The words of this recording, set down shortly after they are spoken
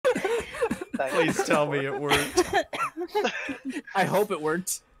Please tell me it worked. I hope it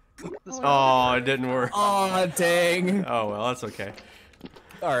worked. Oh, it didn't work. Oh, dang. Oh, well, that's okay.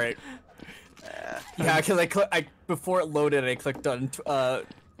 Alright. Yeah, because I before it loaded, I clicked on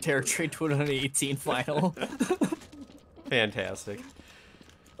Terror Train 2018 final. Fantastic.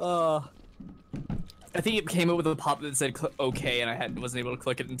 I think it came up with a pop that said OK, and I wasn't able to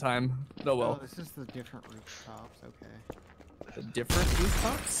click it in time. Oh well. Oh, this is the different rooftops. Okay. The different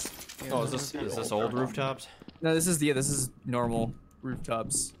rooftops? Yeah, Oh, is this old rooftops? No, this is normal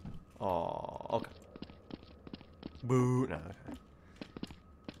rooftops. Oh, okay. Boo. No. Okay.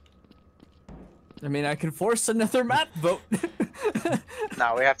 I mean, I can force another map vote.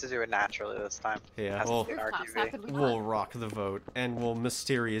 No, we have to do it naturally this time. Yeah, we'll rock the vote, and we'll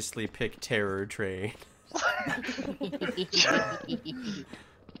mysteriously pick Terror Train.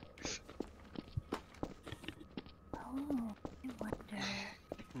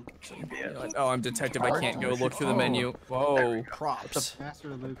 Oh, I'm detective. I can't go look through the menu. Whoa. Props. Master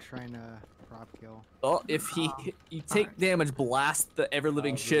Luke's trying to prop kill. Well, if you take damage, blast the ever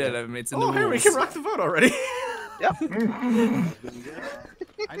living shit out of him. It's in the rules. Oh, hey, we can rock the vote already. Yep.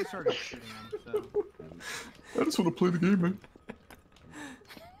 I just started shooting him, so. I just want to play the game, man.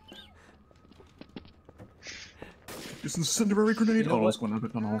 This incendiary grenade. You know it's going to be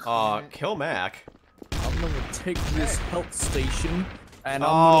done off. Kill Mac. I'm gonna take this health station, and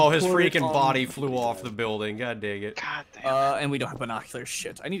his freaking body flew off the building. God dang it. God damn. And we don't have binoculars.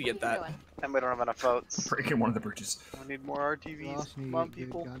 Shit, I need to get that. And we don't have enough votes. Breaking one of the bridges. We need more RTVs. Come on,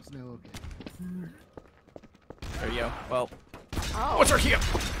 people. There you go. Well. Oh. What's our here?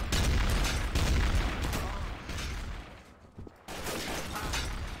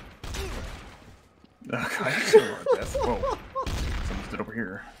 Oh, God. Whoa. Someone stood over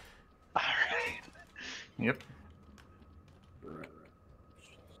here. Alright. Yep.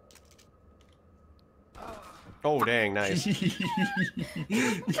 Oh, dang, nice. Where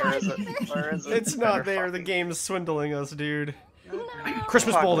is it? Where is it? It's not there. The game's swindling us, dude. No.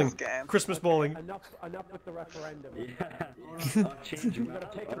 Christmas bowling. Christmas bowling. Enough with the referendum. Yeah. Change You gotta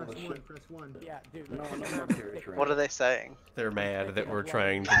take press one. Yeah, dude. What are they saying? They're mad that we're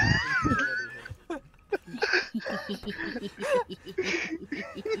trying to...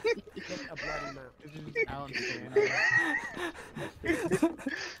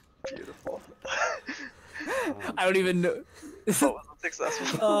 Beautiful. I don't even know. What was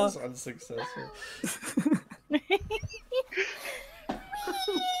unsuccessful? It was unsuccessful.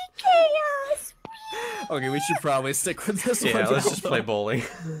 Chaos. Okay, we should probably stick with this one. Yeah, let's just play bowling.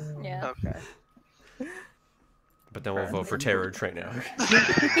 Yeah. Okay. But then we'll vote for Terror Train now.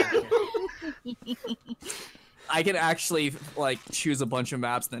 I can actually like choose a bunch of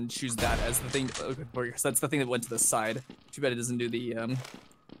maps, then choose that as the thing. Because that's the thing that went to the side. Too bad it doesn't do the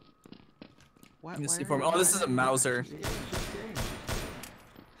Oh, this is a Mauser.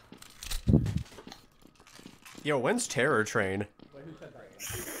 Yo, when's Terror Train?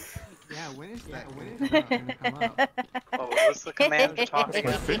 Yeah, when is that gonna come up? What was the command to talk That's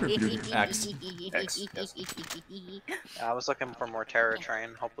my about? favorite video game. X. X, yes. I was looking for more Terror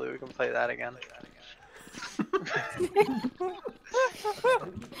Train. Hopefully we can play that again.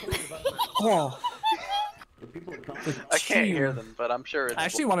 Oh. I can't hear them, but I'm sure it's... I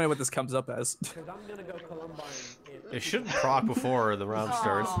actually want to know what this comes up as. It shouldn't proc before the round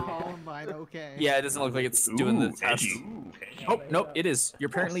starts. Columbine, okay. Yeah, it doesn't look like it's doing the test. Edgy. Oh, nope, it is. You're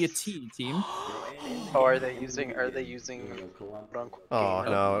apparently a T team. Oh, are they using Oh,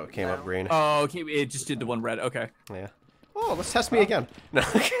 no, it came up green. Oh, okay, it just did the one red. Okay. Yeah. Oh, let's test me again. No.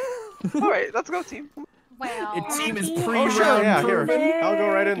 Alright, let's go, team. Well, The team is Oh, pre-round. sure, yeah, here. I'll go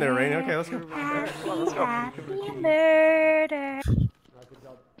right in there, Rain. Okay, let's go. happy murder.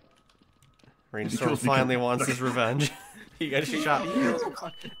 Rainstorm finally wants his revenge. He got shot.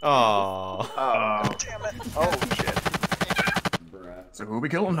 Oh. Oh, damn it. Oh, shit. So who are we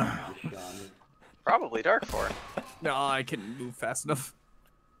killing? Probably Dark 4. No, I couldn't move fast enough.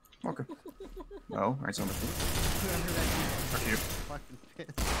 Okay. Oh, I saw the Fuck you.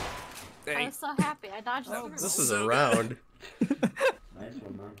 I was so happy. I dodged through. This is a round. Nice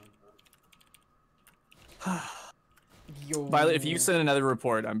one, man. Violet, if you send another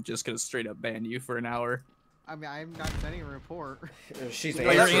report, I'm just gonna straight up ban you for an hour. I mean, I'm not sending a report. She's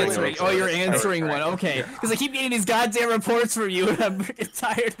Oh, you're answering. Oh, you're answering one. Okay, because I keep getting these goddamn reports from you, and I'm freaking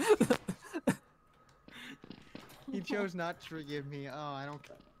tired. He chose not to forgive me. Oh, I don't.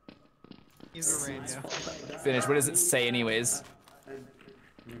 He's a radio. Finish. What does it say, anyways?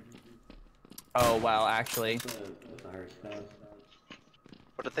 Oh wow, actually.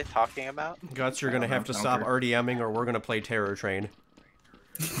 What are they talking about? Guts, you're gonna have to stop RDMing or we're gonna play Terror Train.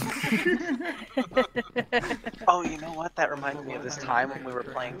 Oh, you know what? That reminds me of this time when we were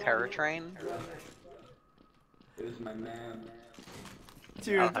playing Terror Train. It was my man.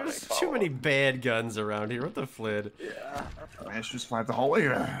 Dude, there's too many bad guns around here. What the flit? Yeah. Man, just fly up the hallway.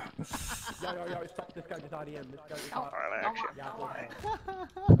 Yo, stop. This guy just IDM. This guy just Alright, actually.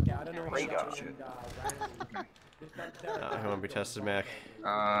 Yeah, I don't know what I want to be tested, Mac.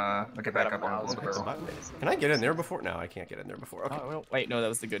 I'll get back up on the barrel. Can I get in there before? No, I can't get in there before. Okay. Oh, well, wait, no, that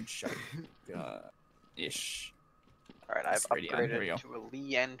was the good shot. Ish. Alright, I've Ready, here we go. upgraded to a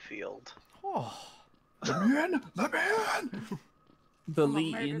Lee Enfield. Oh. The man! The man! The I'm gonna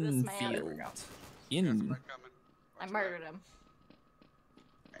Lee murder this man. Infield. I murdered him.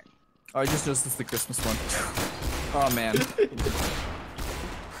 Oh, I just noticed it's the Christmas one. Oh man.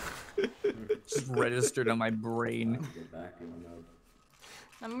 Just registered on my brain.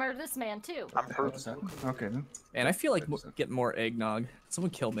 I murdered this man too. I'm proof. Okay then. And I feel like getting more eggnog. Someone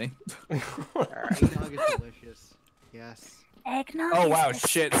kill me. Alright. Eggnog is delicious. Yes. Eggnog. Oh is wow,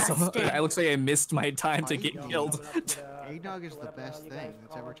 shit. So, disgusting. it looks like I missed my time to get killed. Eggnog is the best thing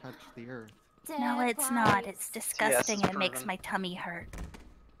that's ever touched the earth. No, it's not. It's disgusting and it makes my tummy hurt.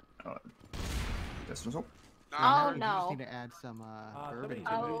 This was all. Oh You just no. need to add some bourbon to it.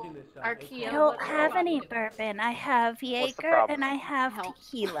 Oh, Archaea. I don't have any bourbon. I have Jaeger problem? and I have Help.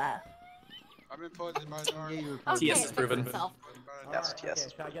 tequila. I've been poisoned by dark. Okay, TS is fix proven. himself. Yes, yes.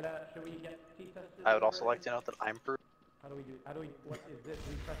 Should we get T-test? I would also like to note that I'm proof. How do we, what is this?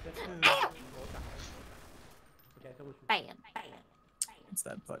 Refresh it? Okay, so we should... Bam, bam. It's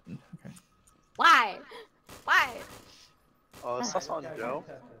that button. Okay. Why? Why? Oh, is this on Joe?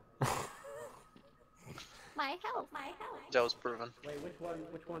 My help, my help. Joe's proven. Wait, which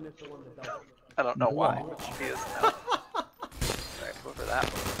one is the one that does it? I don't know why. She is now. Alright, move for that,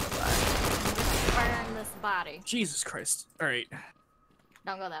 move for that. Burn this body. Jesus Christ. Alright.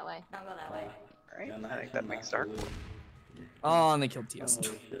 Don't go that way. Don't go that way. Alright, I think that makes dark. Oh, and they killed TS.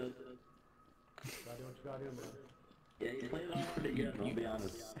 Gotta do what you gotta do, man. Yeah, you played it off pretty good, I'll be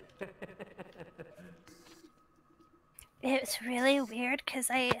honest. It's really weird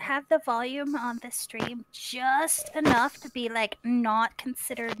because I have the volume on the stream just enough to be like not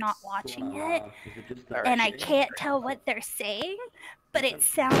considered not watching it, and I can't tell what they're saying, but it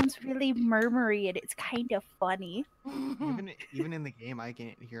sounds really murmury and it's kind of funny. Even in the game, I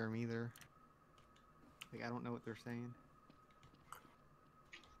can't hear them either. Like I don't know what they're saying.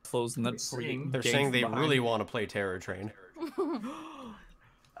 Closing that They're saying they really want to play Terror Train.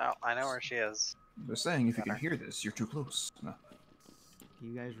 Oh, I know where she is. They're saying if you can hear this, you're too close. No. Do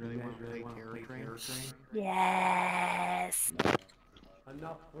you guys really want to play Terror Train? Yes.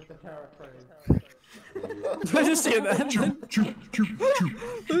 Enough with the terror train. I just hear that.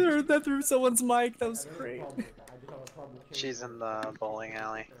 That through someone's mic. That was great. She's in the bowling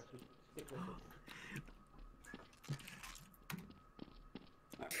alley.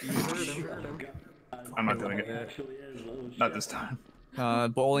 I'm not doing it. Not this time.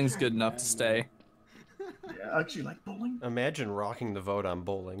 Bowling's good enough to stay. Yeah, I actually like bowling. Imagine rocking the vote on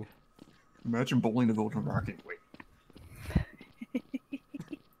bowling. Imagine bowling the vote on rocket. Wait.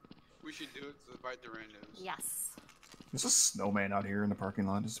 We should do it to fight the randos. Yes. There's a snowman out here in the parking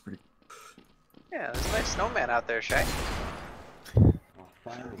lot. This is pretty. Yeah, there's a nice snowman out there, Shay.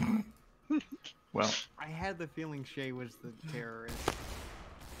 Well, I had the feeling Shay was the terrorist.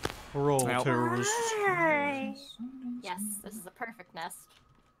 Roll Well. terrorists. Hi. Yes, this is a perfect nest.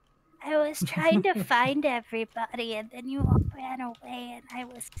 I was trying to find everybody and then you all ran away and I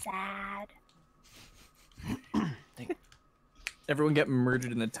was sad. Everyone get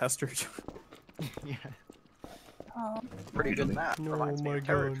murdered in the tester. Yeah. Oh. Pretty good map. No, Reminds me my of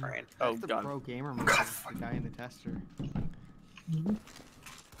Terror God. Train. Oh The god. pro gamer mode is the guy in the tester.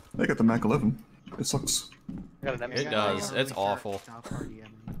 I got the Mac 11. It sucks. I got an It M6. does. It's awful. South Party, I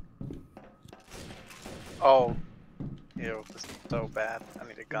mean. Oh. Ew, this is so bad. I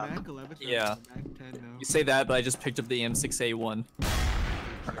need a The gun. Mac 11 's better Yeah. than the Mac 10 now. You say that, but I just picked up the M6A1.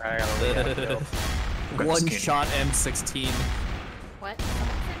 Alright, I gotta leave that build. Got One this shot M16. What? Someone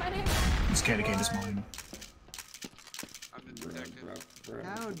say my name? This candy cane is mine. I'm the detective.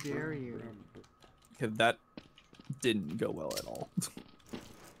 How dare you? Okay, that didn't go well at all.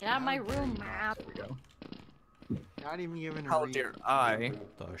 Get out of my room, map. There we go. Not even given a How reason. dare I?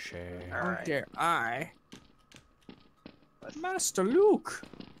 The shame. How Alright. dare I? Master Luke!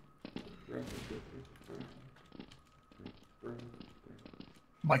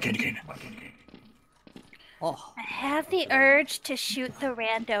 My candy cane. My candy cane. Oh. I have the urge to shoot the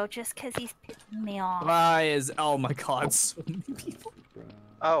rando just because he's pissing me off. Why is oh my god, so many people.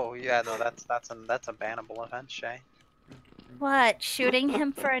 Oh, yeah, no, that's a bannable offense, Shay. What? Shooting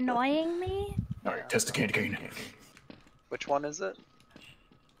him for annoying me? Alright, test the candy cane. Which one is it?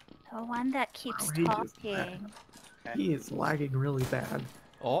 The one that keeps Outrageous. talking. He is lagging really bad.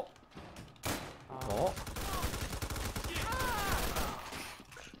 Oh. Oh.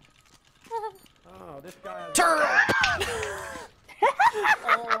 Oh, this guy has... Turn!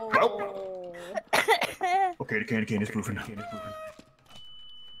 Oh. Okay, the candy cane is proven.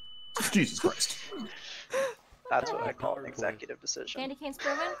 Jesus Christ. That's what I call an executive decision. Candy cane's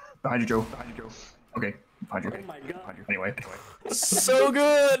proven? Behind you, Joe. Behind you, Joe. Okay, behind you. Oh my god. Behind you. Anyway. So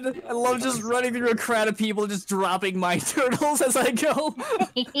good! I love just running through a crowd of people, just dropping my turtles as I go.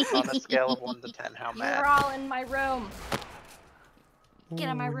 On a scale of 1 to 10, how You're mad? all in my room. Get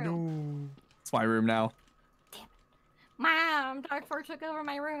in my room. It's my room now. Mom, Dark Fork took over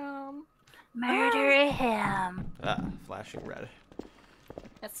my room. Murder him. Ah, flashing red.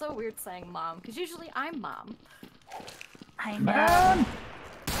 It's so weird saying mom, because usually I'm mom. I know.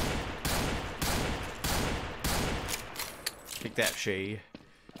 Kick that Shay.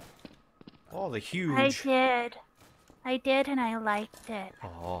 Oh, the huge. I did, and I liked it.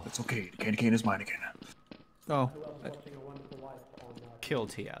 Oh, It's okay, the candy cane is mine again. Oh. kill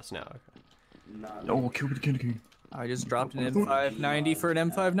TS now. No, we'll kill the candy cane. I just dropped an M590 for an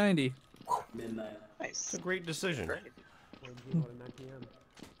M590. Midnight. It's Nice. a great decision. Great.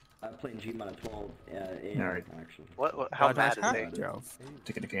 I'm playing Gmod at 12 a.m. Alright. actually. How mad is he?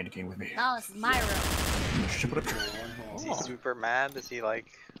 Taking the candy cane with me. No, this is my room. Ship it up. Is he super mad? Is he like...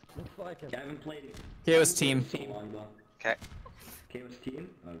 Looks like him. I haven't played it Chaos team. so long though. Okay. Chaos team?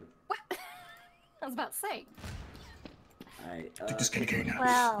 What? I was about to say. Alright, Take this candy cane.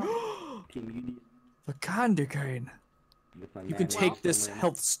 Well, Team The candy cane. with my You can man take Ross this on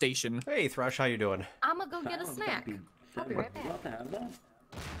health station. Hey, Thrush, how you doing? I'm gonna go get a Silence, snack. that'd be I'll be seven. right back. You have to have that?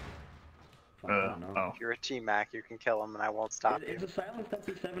 Fuck, I don't know. Oh. If you're a T-Mac, you can kill him and I won't stop Is you. a silence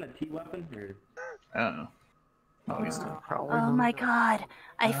MP7 a T weapon? Or... I don't know. Oh, he's still. oh my god.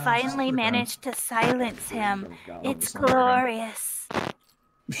 I finally super managed to silence him. God. It's Super gun. glorious.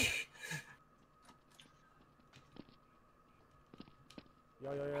 Yo,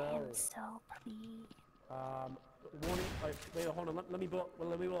 I yo, am yo. so pleased. Warning. Wait, hold on. Let me blow.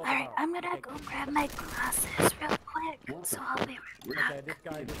 Let me blow. Alright, I'm gonna go grab my glasses real quick. So I'll be right back. Okay, this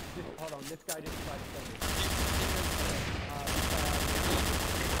guy just hold on. This guy just tried to kill me.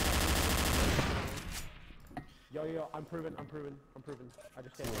 Yo, yo, yo, I'm proven. I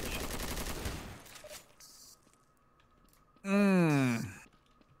just can't.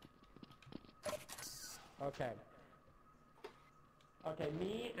 Okay. Okay,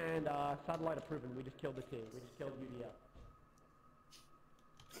 me and Satellite are proven. We just killed the team. We just killed UDF.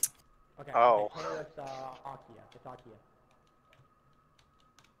 Okay. Oh. Okay, so it's Akia. It's Akia.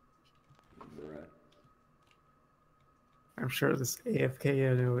 Right. I'm sure this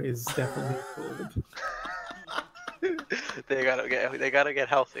AFK is definitely gold. They gotta get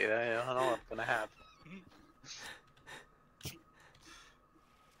healthy. I don't know what's gonna happen.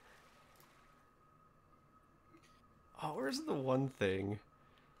 Oh, where's the one thing?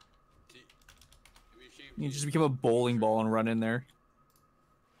 You just become a bowling ball and run in there.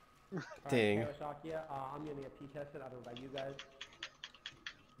 Dang. Alright, Akia, I'm gonna get P-tested. I don't know about you guys.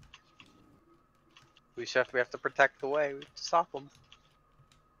 We have to protect the way. We have to stop them.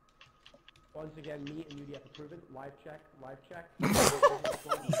 Once again, me and UDF are proven. Live check. Live check.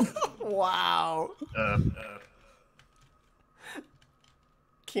 Wow.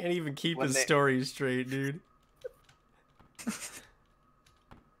 Can't even keep When his they- story straight, dude.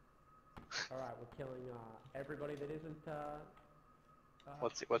 Alright, we're killing everybody that isn't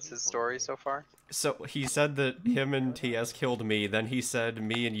What's his story so far? So he said that him and TS killed me, then he said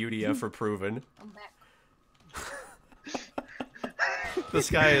me and UDF are proven. I'm back. This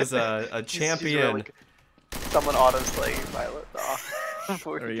guy is a He's champion. really good. Someone auto-slay Violet off.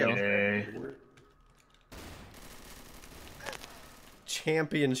 There we go. Yay.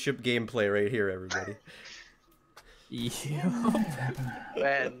 Championship gameplay right here, everybody. Yeah.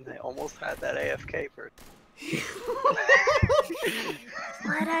 Man, they almost had that AFK person.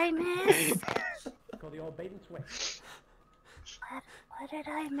 What I miss? called the old bait and switch. What did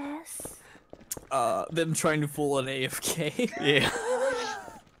I miss? Them trying to fool an AFK. Yeah.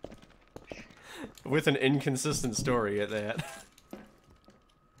 With an inconsistent story at that.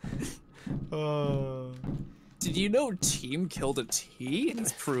 Did you know Team killed a T?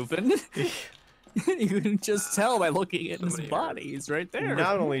 It's proven. You can just tell by looking at his body. He's right there.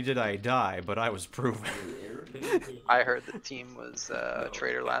 Not only did I die, but I was proven. I heard the team was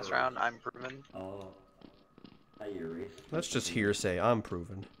traitor last round. I'm proven. Oh. I erased. That's just hearsay. I'm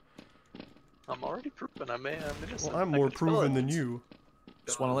proven. I'm already proven. I'm innocent. Well, I'm more proven than you.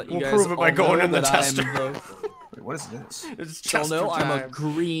 Just want to let you We'll guys prove it by all going know in the that tester. Wait, what is this? It's Y'all Chester know I'm a time.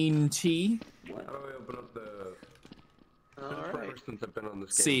 green tea. How do I open up the... Alright. Since I've been on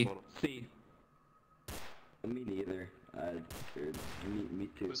this C. game. C. Me neither. Me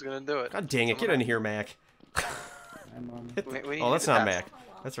too. Who's gonna do it? God dang it, get in here, Mac. We need Oh, that's to not pass. Mac.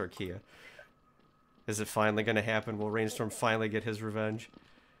 That's Archaea. Is it finally gonna happen? Will Rainstorm finally get his revenge?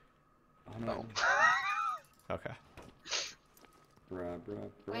 Oh, No. Okay.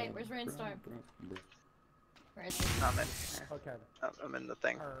 Wait, where's Rainstorm? Where is he? I'm in here. Okay. I'm in the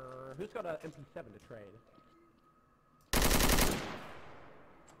thing. Who's got an MP7 to trade?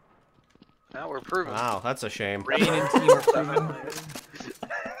 Now we're proven. Wow, that's a shame. Rain and team are proven.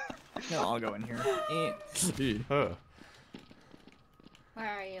 No, I'll go in here. Huh. Where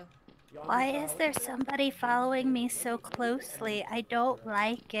are you? Why is there somebody following me so closely? I don't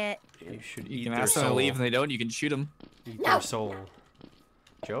like it. You should You eat can their ask them to soul. leave, and they don't. You can shoot them. Eat No. their soul.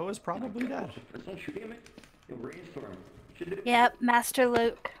 Joe is probably dead. It's not shooting at me. Yo, Rainstorm. Yep, Master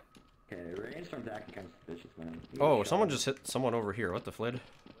Luke. Okay, Rainstorm's acting kind of suspicious, man. Oh, someone just hit someone over here. What the flid?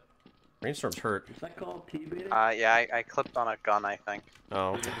 Rainstorm's hurt. Is that called T-baiting? Yeah, I clipped on a gun, I think.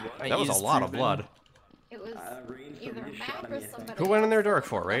 Oh, I that was a used lot of proven. blood. It was Rainstorm either just Mac shot at or me. somebody. Who went in there dark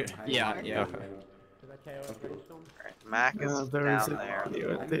for, right? Yeah. Okay. Is that KO Rainstorm? Alright, Mac is down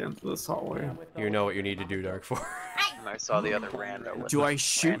there. at the end of this hallway. You know what you need to do, Dark for. And I saw the other rando with Do I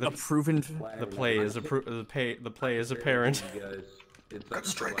shoot a proven? The play is the play is apparent. You guys, it's Good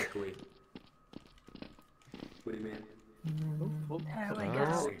strike. luckily. What do you mean? There we Oh.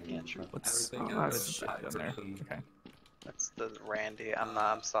 go. Yeah, sure. What's Everything what's is shit down there? Okay. That's the Randy.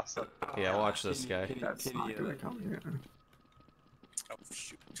 I'm sus of. Yeah, watch this guy. That's not gonna come here. Oh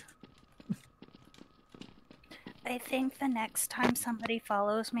shoot. I think the next time somebody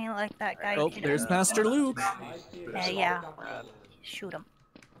follows me like that guy. Oh, did, there's Master Luke. yeah. Shoot him.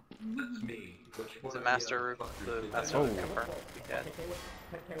 me. Is it Master the Master Oh. Camper? Yeah.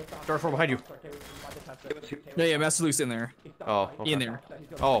 Dark for behind you. No, yeah, Master Luke's in there. Oh, okay. In there.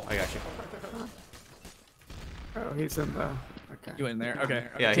 Oh, I got you. Oh, he's in the. Okay. You in there? Okay.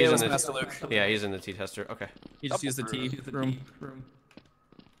 Yeah, Okay, he's in let's the Master Luke. Yeah, he's in the T tester. Okay. You just use the T room.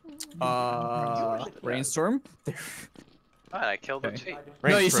 Rainstorm. Fine, I killed him. Okay. Gee. No,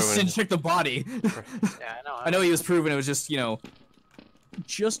 you Rain's just proven. didn't check the body. Yeah, I know. I know he was proven. It was just, you know,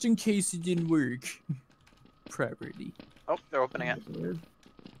 just in case it didn't work. Property. Oh, they're opening it.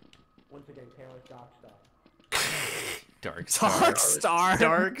 Once again, KO's Darkstar. Dark Star. Dark Star.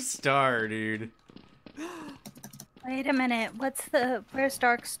 Dark Star, dude. Wait a minute. Where's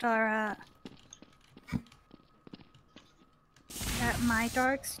Darkstar at? Is that my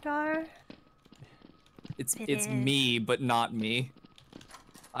Darkstar? It's It it's is. me, but not me.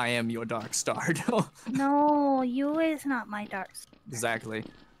 I am your Dark Star. No, you is not my Darkstar. Exactly.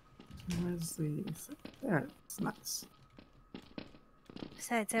 Where's the? There. It's nice.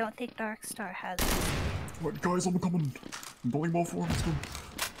 Besides, I don't think Darkstar has. Right, guys, I'm coming. I'm going more for him.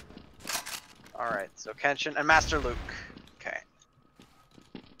 Alright, so Kenshin and Master Luke. Okay.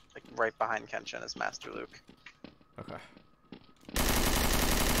 Like right behind Kenshin is Master Luke. Okay.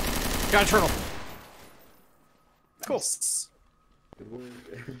 Got a turtle. Cool.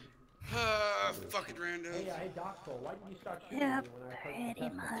 Fucking rando. Hey, Darkstar, why did you start shooting Yep, me when I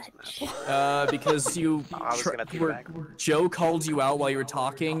pretty much. Because you, I was gonna do that. Joe called you out while you were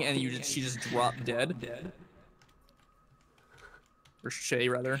talking, and she just dropped dead. Or Shay,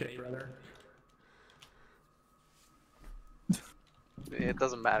 rather. It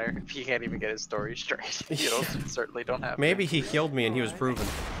doesn't matter if he can't even get his story straight. You certainly don't have. Maybe he killed me and he was proven.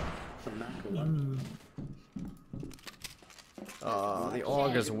 The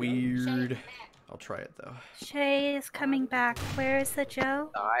AUG is weird. I'll try it though. Shay is coming back. Where is the Joe?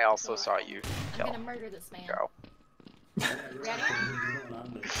 I also saw you I'm kill gonna murder this man. Joe. Ready?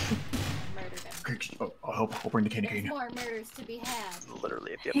 Murdered him. Okay, oh, I'll help bring the candy There's cane. more murders to be had.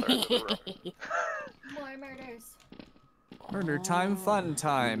 Literally at the other end of the room. More murders. Murder time, fun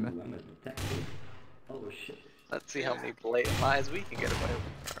time. Oh shit. Let's see how many blatant lies we can get away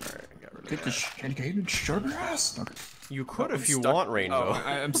with. Alright, got rid of Take that. this candy cane and shove your ass. Okay. You could if you Stuck- want, Rainbow. Oh,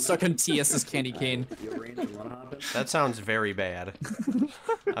 I'm stuck on TS's candy cane. Yo, Rainstorm, wanna hop in? That sounds very bad.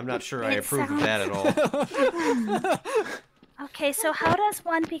 I'm not sure I It approve of that at all. Okay, so how does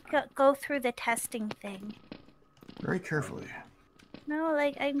one go through the testing thing? Very carefully. No,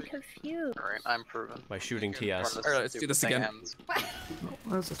 like, I'm confused. Alright, I'm proven. By shooting TS. When Alright, let's do stupid this thing again. ends.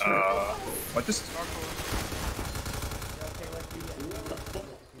 Where's this? What this?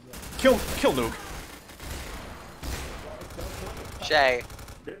 Kill Luke. Shay,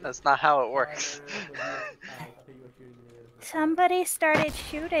 That's not how it works. Somebody started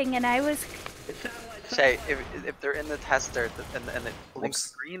shooting and I was... Shay, if they're in the tester and it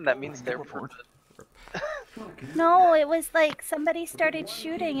blinks green, that means they're bored. No, it was like somebody started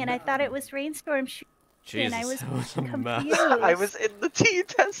shooting and I thought it was Rainstorm shooting. Jesus, And I was that was a mess. confused. I was in the T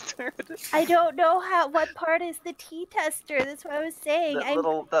tester. I don't know what part is the T tester. That's what I was saying.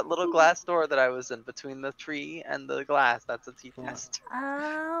 That little glass door that I was in between the tree and the glass. That's a T tester.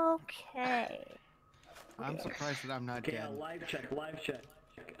 Okay. I'm surprised that I'm not dead. Live check.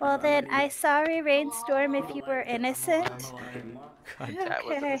 Well then, I sorry, Rainstorm, if you were innocent. Yeah,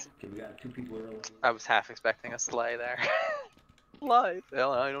 Okay. I was half expecting a slay there. Live.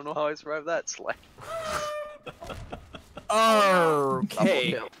 Well, I don't know how I survived that slay.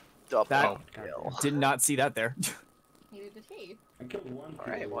 Okay. Double kill. Did not see that there. Neither did he. I killed one.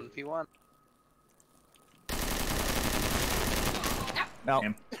 Alright, 1v1. No.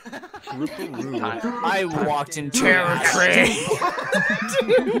 Damn. I walked into Terror train.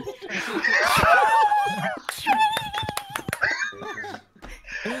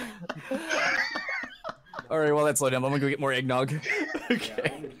 Alright, well, that's low down. I'm gonna go get more eggnog.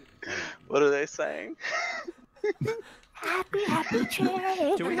 Okay. What are they saying? Happy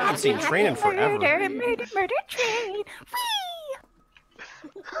train. Dude, we haven't seen train in forever. Murder train.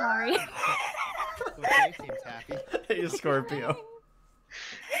 Whee! Sorry. Okay, seems happy. Hey, Scorpio.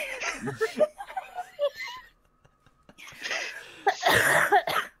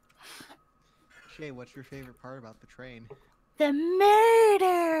 Shay, what's your favorite part about the train? The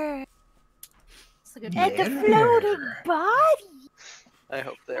murder. That's a good And the floating body. I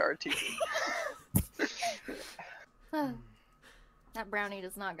hope they are too. That brownie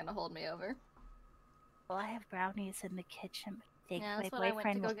is not gonna hold me over. Well, I have brownies in the kitchen. But Yeah, my that's what I went to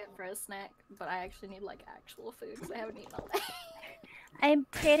boyfriend go will... get for a snack, but I actually need like actual food because I haven't eaten all day. I'm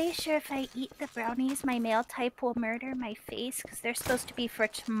pretty sure if I eat the brownies, my male type will murder my face because they're supposed to be for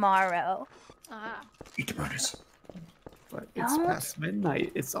tomorrow. Ah. Eat the burgers. But it's No. past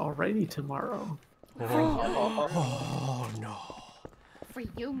midnight. It's already tomorrow. Oh no. For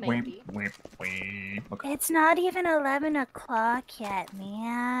you, Wait, maybe. wait. Okay. It's not even 11 o'clock yet,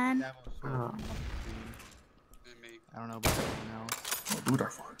 man. That was so Oh. I don't know about anyone else. Oh,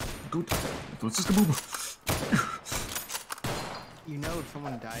 dude, dude, this is the move. You know if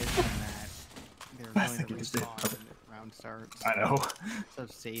someone dies from that, they're I going think to it just did. respawn when the round starts. I know. So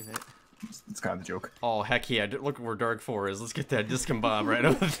save it. It's kind of the joke. Oh heck yeah! Look where Dark 4 is. Let's get that discombob right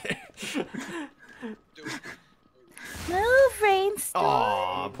over there. Move, Rainstorm.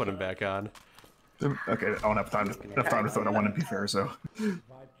 Oh, put him back on. Okay, I don't have time to throw that one in, be fair, so. Live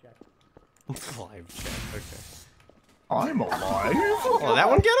chat. Okay. I'm alive. Oh, that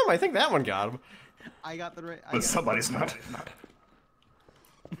one get him? I think that one got him. I got the right. But somebody's not.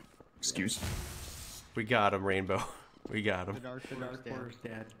 Excuse. We got him, Rainbow. We got him. The dark forest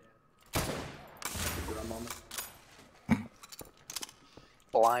dead.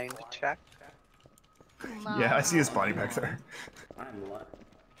 Blind check. Yeah, I see his body back there. I'm alive.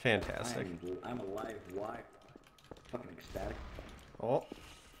 Fantastic. I'm alive. Why? Fucking ecstatic. Oh.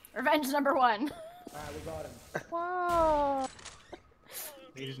 Revenge number 1. Alright, we got him. Whoa.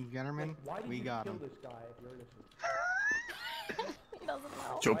 Ladies and gentlemen, Why did we you got kill him. this guy if you're innocent? He doesn't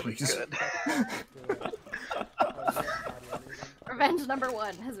know. Joe, please. Revenge number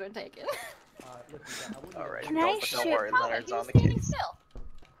 1 has been taken. Alright, Can I don't shoot- worry, Oh, Leonard's he's on the standing case. still.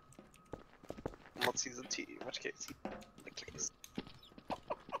 Let's use a T, in which case he's on the case.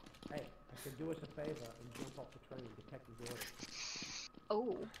 Hey, I could do us a favor and jump off the train and detect his orders.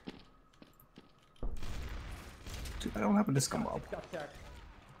 Oh. Dude, I don't have a discount mob. Got check.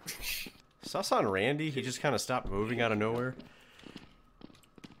 Sus on Randy, he just kind of stopped moving out of nowhere.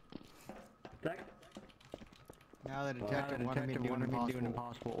 Now the detective wanted me to do an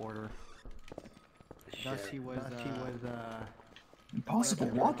impossible order. Thus he was Impossible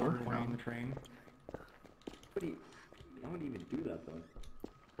water. around the train. I wouldn't even do that though.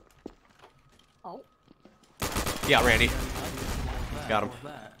 Oh. Yeah, Randy. Got him.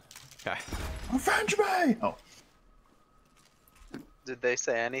 Okay. Avenge me! Oh. Did they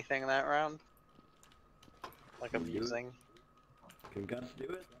say anything that round? Like abusing? Can Gus do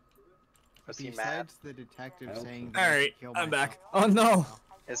it? Was he mad? Besides the detective saying that All I right, killed I'm myself. back. Oh no,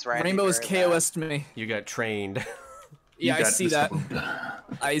 Is Randy Rainbow is very mad? KOS'd me. You got trained. Yeah, I got see this that. one.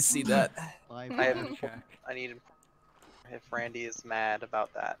 I see that. Live I have- check. I need him. If Randy is mad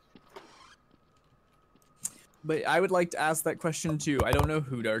about that. But I would like to ask that question too. I don't know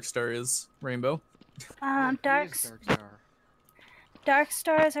who Darkstar is. Rainbow.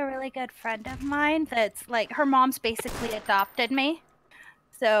 Darkstar is a really good friend of mine that's like, her mom's basically adopted me.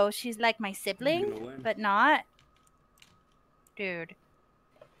 So she's like my sibling, but not. Dude,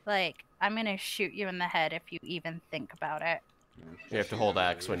 like, I'm gonna shoot you in the head if you even think about it. You have to hold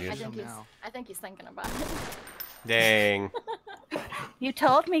X when you. I think he's thinking about it. Dang. You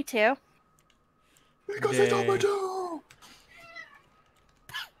told me to. Because I told me to.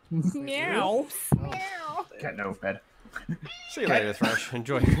 Meow. Meow. Cat no bed. See you later, Thresh.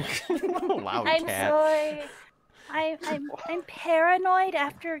 Enjoy. Loud I'm cat. sorry. I'm paranoid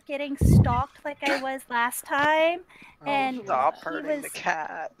after getting stalked like I was last time, and Stop he hurting was. the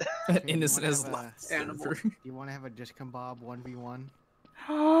cat. Innocent as You last. want to have a discombobb 1v1?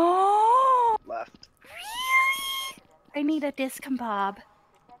 Oh, Left. really? I need a discombob.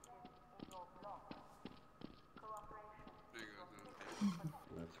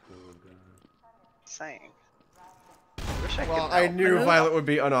 Saying. Well, I knew Violet would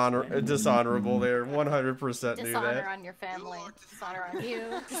be dishonorable there. 100% knew Dishonor that. on your family. Dishonor on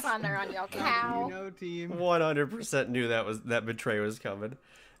you. Dishonor on your cow. You know, team. 100% knew that betray was coming.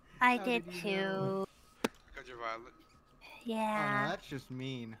 I did too. Because you're Violet. Oh, Yeah. no, that's just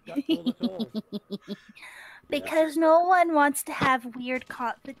mean. Because no one wants to have weird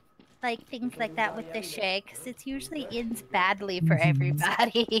like things like that with the Shay, because it usually ends badly for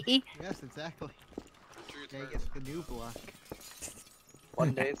everybody. Yes, exactly. Jay gets the new block.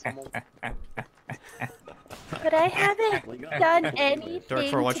 One day someone. But I haven't done anything.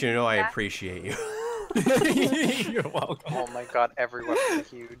 Dark, I want you to know I that. appreciate you. You're welcome. Oh my god, everyone is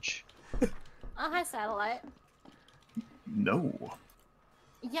huge. Oh, hi, Satellite. No.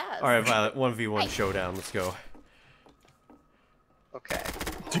 Yes. Alright, Violet, 1v1 showdown. Let's go. Okay.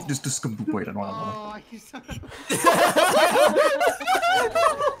 Take this discombobulator. Wait, I don't want Oh, you son of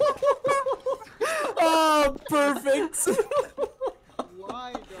Oh, perfect.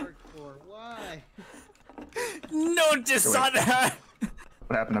 Why, Dark Four? Why? No dishonor.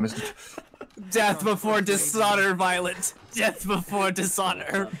 What happened? I missed it. Death before dishonor, Violet. Death before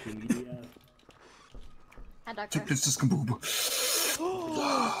dishonor. Hi, Doctor. Take this discombob.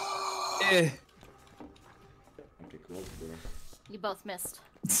 Eh. You both missed.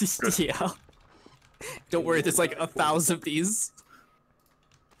 Yeah. Don't worry, there's like 1,000 of these.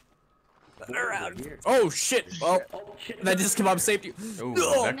 Around. Oh shit! Well, that just come up saved you. Ooh,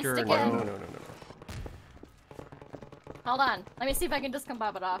 No. Vector, Missed no, again. no, no, no, no. Hold on. Let me see if I can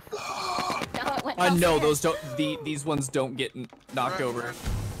discombobb it off. No, it went No, downstairs. those don't. These ones don't get knocked over.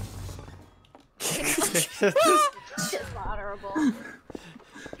 Dishonorable.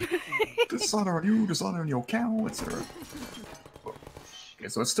 Dishonor on you, dishonor on your cow, etc. Okay,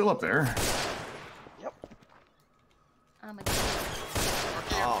 so it's still up there. Oh my god.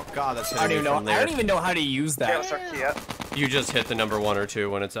 Oh god, that's I don't even know. from there. I don't even know how to use that. You just hit the number 1 or 2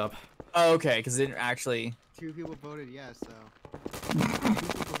 when it's up. Oh, okay, because it didn't actually. 2 people voted yes, so.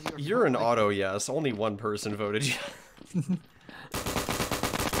 You're an auto yes. Only one person voted yes.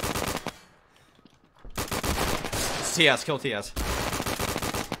 TS, kill TS.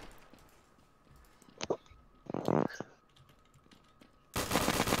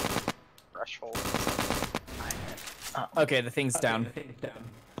 Threshold. Okay, the thing's down.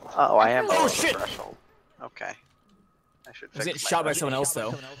 Oh, I am. Oh below shit! Threshold. Okay. I should I was fix getting my shot by threshold. someone else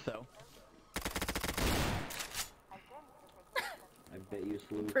though. I bet you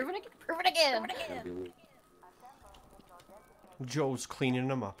slew. Prove it again. Prove it again. Joe's cleaning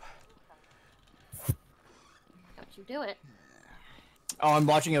them up. Don't you do it. Oh, I'm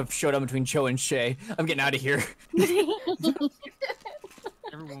watching a showdown between Cho and Shay. I'm getting out of here.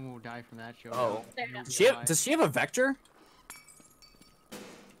 Everyone will die from that show. Oh. Everyone Does she have a vector?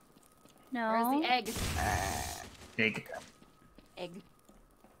 No. Where's the egg? Egg. Egg.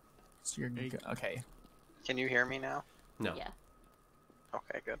 So you're okay. Can you hear me now? No. Yeah.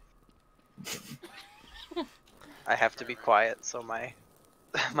 Okay, good. I have to be quiet, so my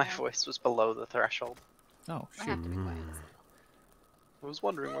my voice was below the threshold. Oh I have to be quiet. I was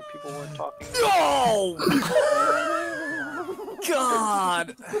wondering what people weren't talking about. No!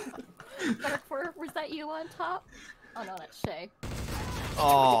 God! Dark Four, was that you on top? Oh no, that's Shay.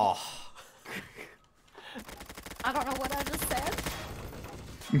 Oh. I don't know what I just said.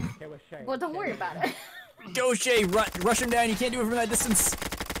 Well, don't worry about it. Go Shay! Rush him down. You can't do it from that distance.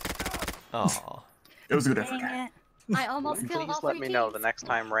 Oh. It was a good effort. Dang it. I almost killed Please all let 3 me know teams. the next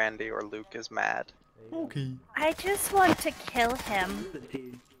time Randy or Luke is mad. Okay. I just want to kill him.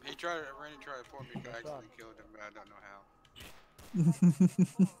 Randy tried to pull me back and killed him, but I don't know how.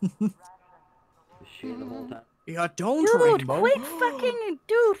 Yeah, don't Dude, Rainbow. quit fucking,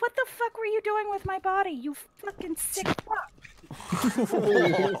 dude, what the fuck were you doing with my body? You fucking sick fuck.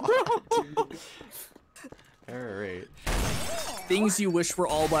 Alright. Things you wish were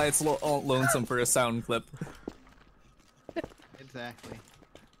all by its lonesome for a sound clip. Exactly.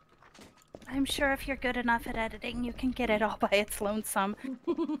 I'm sure if you're good enough at editing, you can get it all by its lonesome.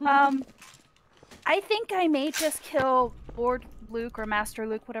 I think I may just kill Lord Luke or Master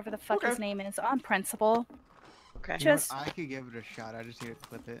Luke, whatever the fuck his name is, on principle. Okay. Just I could give it a shot. I just need to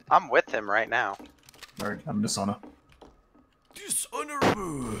clip it. I'm with him right now. Alright, I'm Dishonor.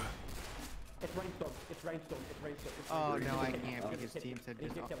 Dishonorable. It's rainstorm. It's rainstorm. It's rainstorm. Oh no, I can't because team said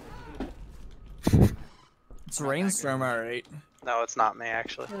It's rainstorm, alright. No, it's not me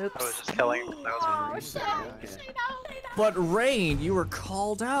actually. Oops. I was just killing. That was But Rain, you were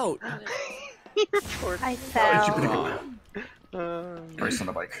called out. I fell. Race on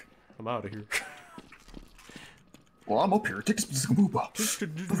the bike. I'm out of here. Well, I'm up here. Take this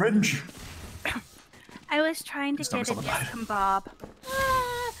revenge. I was trying to This get a stomach's on the disc Bob.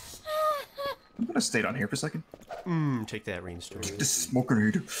 I'm gonna stay down here for a second. Take that rainstorm. Take this smoke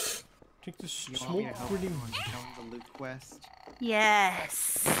grenade. Take this You want me smoke to help grenade. the loot quest?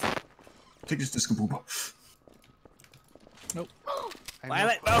 Yes. Take this disco booba. Nope.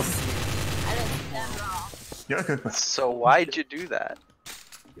 Violet, no. I didn't see that wrong. Yeah, okay. So why'd you do that?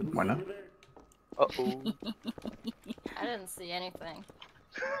 Why not? Uh-oh. I didn't see anything.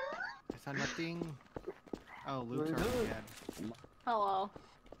 I saw nothing. Oh, Luke's already dead. Hello.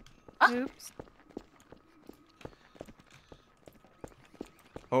 Oops.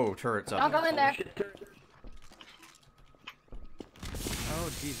 Oh, turret's I'll up. go in there. Oh,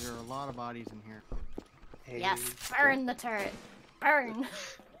 geez, there are a lot of bodies in here. Yes, burn the turret. Burn.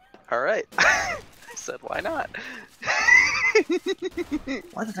 Alright. I said why not?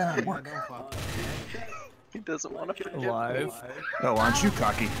 Why did that not work? He doesn't want to forget. Alive. No, aren't you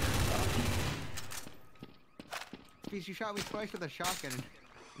cocky? Geez, you shot me twice with a shotgun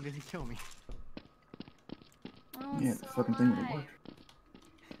and didn't kill me. Oh, Yeah, the fucking thing would work.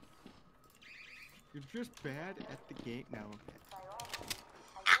 You're just bad at the game. No.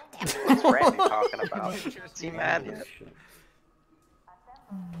 What's Randy talking about? Is he mad yet?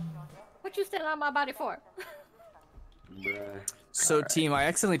 What you standing on my body for? So, team, I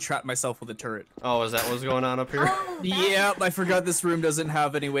accidentally trapped myself with a turret. Oh, is that what's going on up here? Oh, Yep, I forgot this room doesn't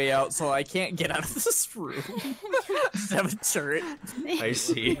have any way out, so I can't get out of this room. Just have a turret. I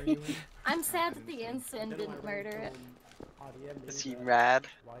see. I'm sad that the ensign didn't murder it. Is he mad?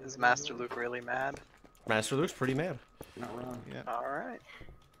 Is Master Luke really mad? Master Luke's pretty mad. Not wrong. Yeah. Alright.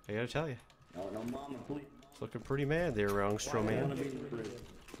 I gotta tell you. No, no, mama, please. It's looking pretty mad there, Wrongstro man.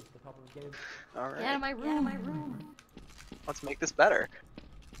 Alright. Get out of my room. Get out of my room. Let's make this better.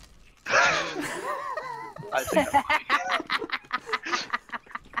 I think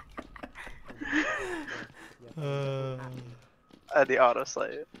the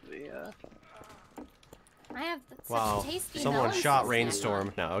autoslave. The I have Wow. such tasty Someone melons shot to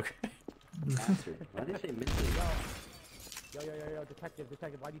Rainstorm. No, okay. Master. Why did I say mystery? Yo, detective,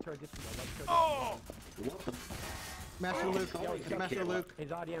 why do you throw a disco? Oh! What the? Master Luke, Master Luke. He's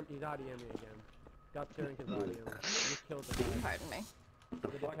RDM me again. Got steering his RDM. You killed the guy. Pardon me. The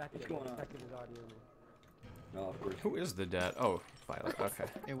detective, What's going on? detective is RDM me. No, of course. Who is the dead? Oh, Violet. Okay.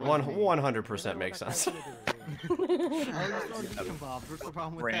 It was me. 100% makes sense. Oh, you're throwing disco bombs. What's the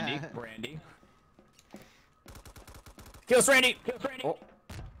problem with Randy. that? Randy. Kill us, Randy! Kill us, Randy! Oh.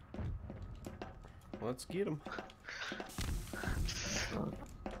 Let's get him.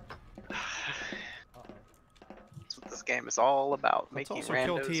 That's what this game is all about. Let's Making also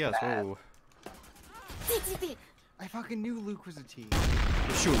kill randos TS. mad. Whoa. I fucking knew Luke was a T.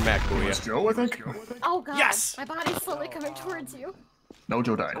 Shoot Mac, It was booyah. Joe, I think? Oh god. Yes! My body's slowly coming towards you. No,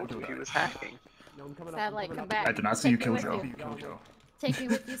 Joe died. I told you he was hacking. No, I'm coming Satellite, up. come back. I did not see you Take kill me Joe. with You killed Joe. Take me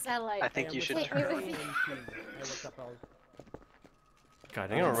with you, satellite. I think you should Take me turn. with you.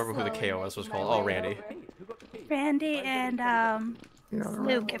 God, I don't remember who the KOS was called. Oh, Randy. Randy and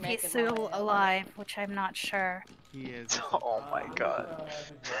Luke, if he's still alive, which I'm not sure. He is. Oh my god.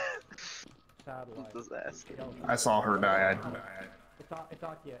 Disaster. I saw her die. It's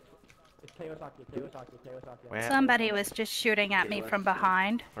Akia. It's Chaos Akia. What? Somebody was just shooting at me from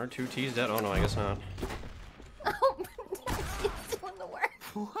behind. Aren't two T's dead? Oh no, I guess not. Oh, he's doing the work.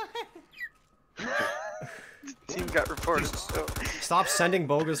 Team got reported. So. Stop sending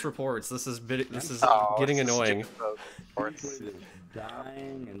bogus reports. This is getting annoying.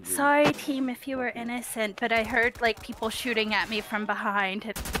 Dying and Sorry, team, if you were innocent, but I heard like people shooting at me from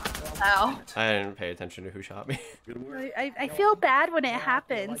behind. Oh. I didn't pay attention to who shot me. I feel bad when it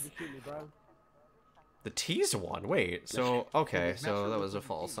happens. The T's won. Wait. So okay. So that was a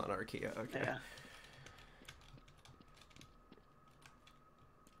false on Archaea. Okay. Yeah.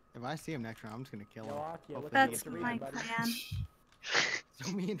 If I see him next round, I'm just gonna kill him. Hopefully he That's gets me. my plan.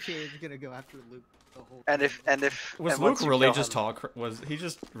 So me and Shay are just gonna go after Luke the whole And time. if Was and Luke once you really kill just him- was he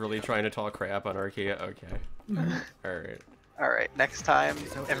just really trying to talk crap on Archaea? Okay. Alright. All right, next time,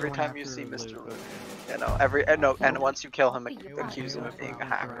 So every everyone time you after see Mr. Luke. Luke, you know, and once you kill him, Okay, accuse him of being a round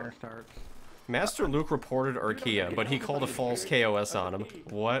hacker. starts. Master Luke reported Archaea, but he called a false KOS on him.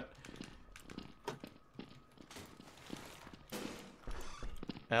 What?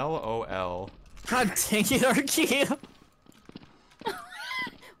 LOL. God dang it, Archaea!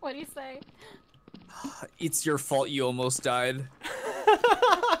 What do you say? It's your fault you almost died.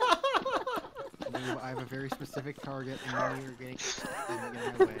 I have a very specific target, and then you're getting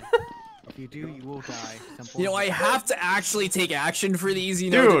in my way. If you do, you will die. Simple. You know, I have to actually take action for these, you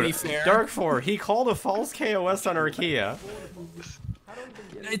know, to be Dude, fair. Dark 4, he called a false KOS on Archaea.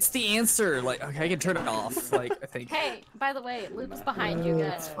 It's the answer. Like, okay, I can turn it off. Like, I think. Hey, by the way, Luke's behind you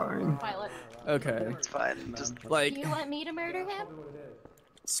guys. fine. Violet. Okay. It's fine. Just Like, Do you want me to murder him?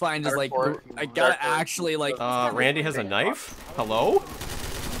 it's fine. Just like, Dark I gotta Dark Lord. actually like. Randy has a knife? Hello?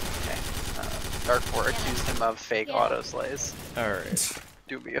 Dark 4 accused him of fake auto slays. Alright.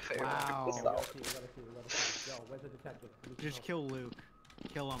 Do me a favor. Wow. Yo, where's the detective? Just kill Luke.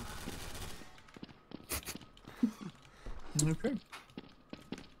 Kill him. Okay.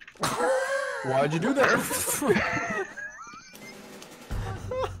 Why'd you do that?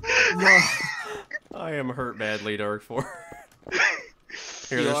 I am hurt badly, Dark 4.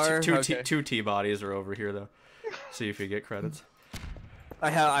 Here, You there's are? two Okay. two T-bodies are over here, though. See if you get credits. I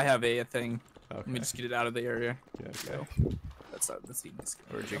have a thing. Okay. Let me just get it out of the area. Yeah, okay. So, that's the easiest.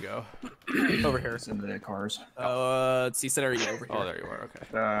 Where'd you go? Over here. It's in the cars. Let's see. Center you over here. Oh, there you are, okay.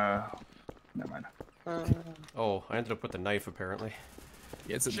 Never mind. Oh, I ended up with the knife, apparently.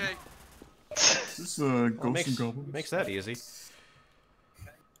 Yeah, it's in Shay, This is Well, Ghosts and Goblins. makes that easy.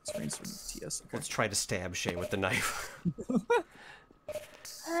 screens from TS. Okay. Let's try to stab Shay with the knife.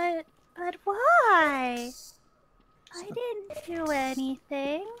 But why? I didn't do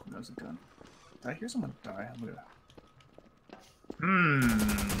anything. That was a gun. I hear someone die. I'm gonna.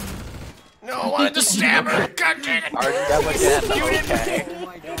 No, I wanted to stab her! God dang it! RDM again. Okay. Oh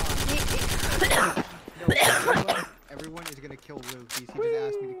my god. No, everyone is gonna kill Luke. He just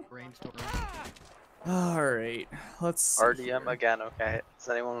asked me to brainstorm. All right. Let's. see RDM here. again. Okay. Does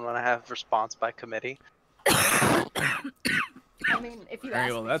anyone want to have response by committee? I mean, if you Alright,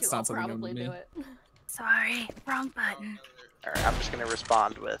 ask well, me that's to, not I'll something new to probably me. do it. Sorry, wrong button. All right. I'm just gonna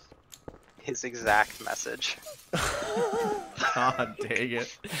respond with his exact message. God dang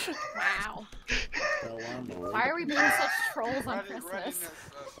it. Wow. Well, I'm a Why are we being such trolls on Reddit Christmas? has,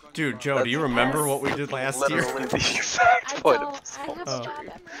 Dude, Joe, do you remember what we did last year? Literally the exact I point don't. of this I whole have a Oh. job stream.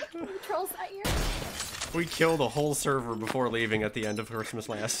 at my trolls that year. We killed a whole server before leaving at the end of Christmas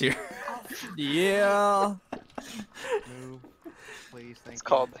last year. Yeah. Move. Please, thank It's you.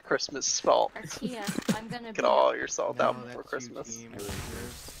 called the Christmas salt. Artia, I'm gonna Get be. all your salt No, out before that's you, Christmas.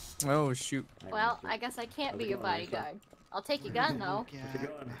 team. Oh shoot. Well, I guess I can't be your bodyguard. I'll take your gun though. Yeah. Where's it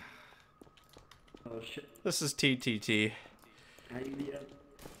going? Oh shit. This is TTT. How you be up?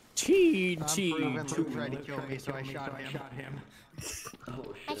 Unproven TT. Luke tried to kill me, so I shot him.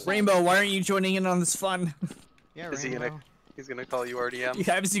 Oh shit. Rainbow, why aren't you joining in on this fun? Yeah, Is he Rainbow. gonna? He's gonna call you RDM.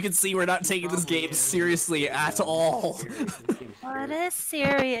 Yeah, as you can see, we're not taking this game seriously at all. What is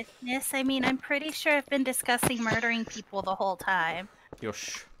seriousness? I mean, I'm pretty sure I've been discussing murdering people the whole time.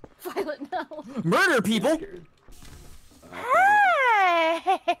 Yosh. Violet, no. Murder people.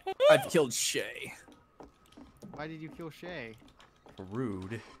 Hey! I've killed Shay. Why did you kill Shay? Rude.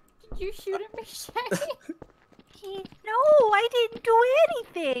 Did you shoot at me, Shay? No, I didn't do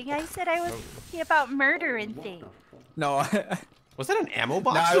anything. I said I was thinking about murder and things. No, Was that an ammo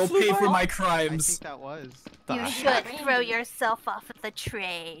box? now I that will flew pay by? for my I crimes. think that was. The You heck? should throw yourself off of the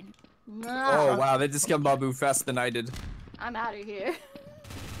train. Oh No. wow, they just killed Babu faster than I did. I'm out of here.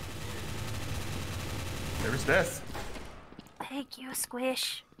 There's death. Thank you,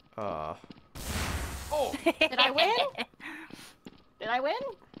 Squish. Oh. Did I win? Did I win?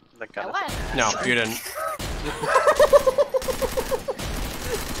 The I gun. won. No, you didn't.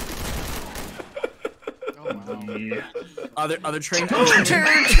 Oh wow. Yeah. Other train.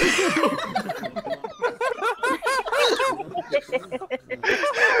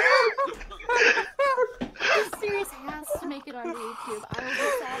 This series has to make it onto YouTube. I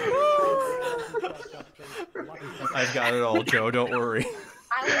will be sad. I've got it all, Joe. Don't worry.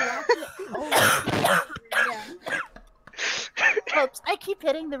 I will watch it over again. Oops, I keep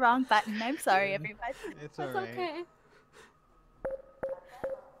hitting the wrong button. I'm sorry, everybody. It's That's alright. okay.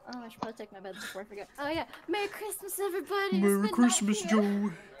 I should probably take my meds before I forget. Oh yeah, Merry Christmas, everybody. Merry Christmas, Joe.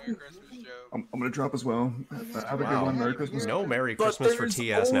 Merry Christmas, Joe. I'm gonna drop as well. Have a good Wow. one. Merry Christmas. No Merry But Christmas for there's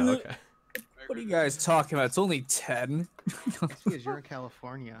TS now. only- Okay. What are you guys talking about? It's only 10. It's because you're in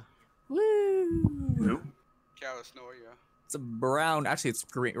California. Woo! Nope. California. It's a brown. Actually, it's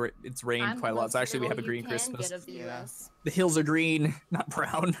green. It's rained I'm quite a the lot. So most actually, we have a rural green you can Christmas. get of the Yeah. US. The hills are green, not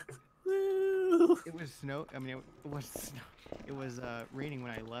brown. Woo! It was snow. I mean, it was snow. It was raining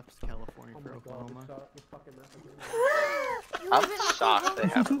when I left California Oh for my god, Oklahoma. you fucking messing You I'm live in shocked they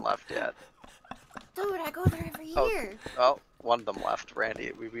Oklahoma? haven't left yet. Dude, I go there every Oh. year. Oh, one of them left.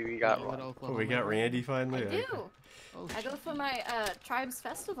 Randy, we got You go one. to Oh, Oklahoma we got now? Randy finally. I Okay. do. Oh, I go for my tribe's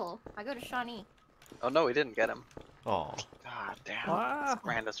festival. I go to Shawnee. Oh no, we didn't get him. Oh, God damn. Ah.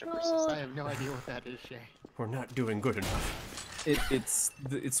 Randos are I persistent. have no idea what that is, Shay. we're not doing good enough. It's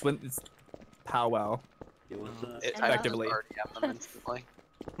when it's powwow. Yo, what's up? It Effectively. already on them instantly.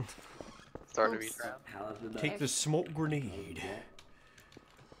 Start of each round. How's it Take the smoke grenade.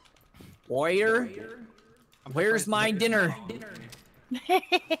 Where? Where's my dinner? I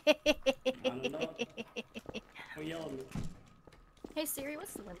don't know. Oh, yelling. Hey Siri,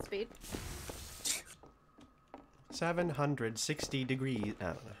 what's the wind speed? 760 degrees. I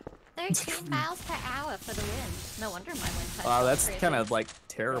don't know. 13 miles per hour for the wind. No wonder my wind touch Wow, is that's crazy. kind of like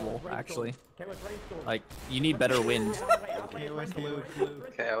terrible, actually. Okay, let's rainstorm. Like, you need better wind. KOS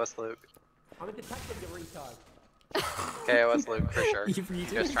Luke. KOS Luke. I'm a detective, you retard. KOS Luke for sure.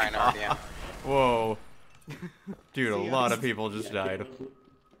 Just trying to RDM. Whoa. Dude, a See ya. lot of people just died.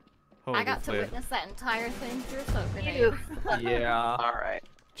 Holy I got to flip. witness that entire thing through a smoke grenade. Yeah. Alright.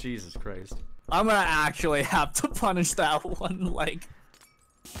 Jesus Christ. I'm gonna actually have to punish that one, like...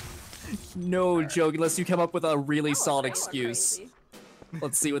 No joke, unless you come up with a really That was solid way more excuse. crazy.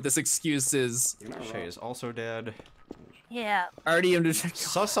 Let's see what this excuse is. Shay is also dead. Yeah. Already am just...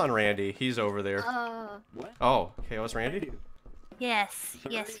 Sus on Randy. He's over there. What? Oh, KOS Randy? Yes.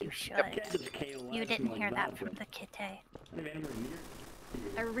 Yes, you should. Just KOS You didn't like hear that but from the kitty. I don't even anywhere near.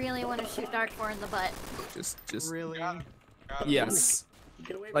 I really want to shoot Dark 4 in the butt. Just... Really? Got him. Yes.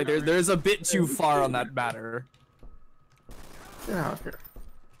 Get away Like, from her. there's a bit too far on that matter. Yeah. Okay.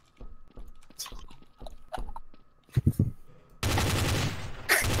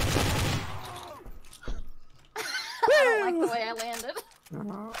 I don't like the way I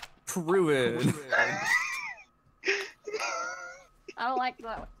landed. Prove it. I don't like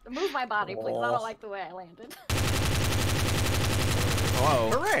that. Move my body, please. I don't like the way I landed.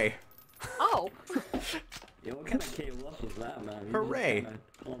 Whoa. Hooray! Oh, Yo, what kind of KOS was that, man? He Hooray. just kinda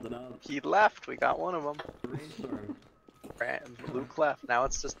called it out. He left. We got one of them. Rainstorm. Luke left. Now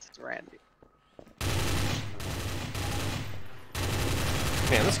it's just Randy.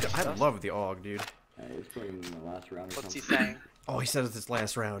 Man, this guy, I love the AUG, dude. It's probably in the last round or What's he something. saying? Oh, he said it's his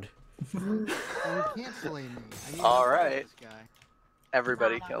last round. Oh, you can't slay me. I need to All kill right. this guy.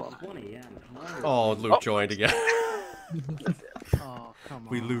 Everybody kill him. 20, yeah, I'm hungry. Oh, Luke joined again. Oh, come on.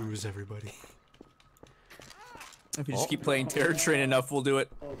 We lose, everybody. If you just keep playing Terror Train enough, we'll do it.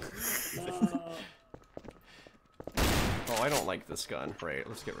 Oh, I don't like this gun. Right,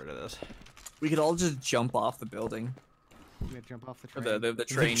 let's get rid of this. We could all just jump off the building. We gotta jump off the Or train. the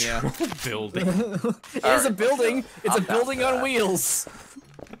train, yeah. Building. It is a building! It's a I'm down building for on that. wheels!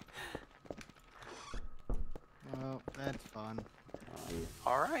 Oh, that's fun.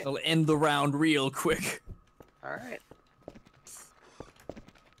 Alright. It'll end the round real quick. Alright.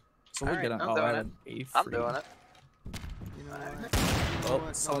 So we're Alright, gonna. I'm Oh, doing I it. have an A I'm free. doing it. You know what? Oh,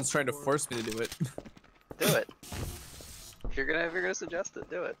 someone's trying to force me to do it. Do it. If you're gonna suggest it,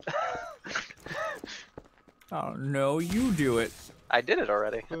 do it. Oh no, you do it. I did it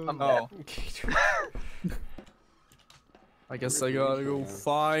already. I'm Oh. dead. I guess I gotta go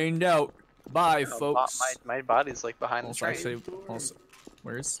find out. Bye, Oh, folks. my body's like behind the Also, train. actually, also,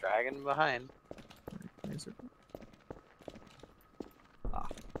 where's? Dragging behind. Where's it?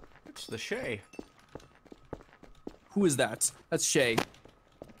 It's the Shay. Who is that? That's Shay.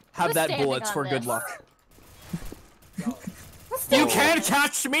 Have Who's that standing bullets on for good this? luck. what's You that? can't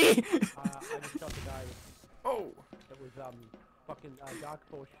catch me! I just shot the guy. Oh. That was fucking Dark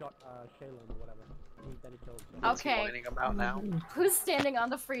Force shot Shaylin or whatever. Then he killed him. What's he Okay. whining about now? Who's standing on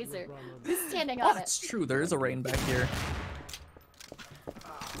the freezer? Who's standing Oh, on it's it? true. There is a rain back here.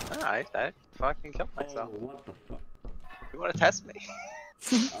 Alright, I fucking killed Oh, myself. what the fuck? You wanna test me?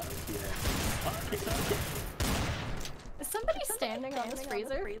 Is somebody standing on this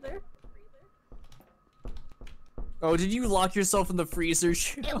freezer? Oh, did you lock yourself in the freezer?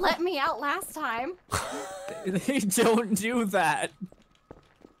 It let me out last time. They don't do that.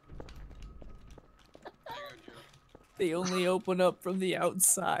 They only open up from the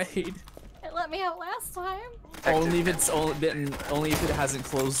outside. It let me out last time. Only if it's only if it hasn't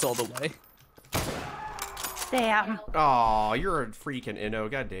closed all the way. Damn. Oh, you're a freaking Inno.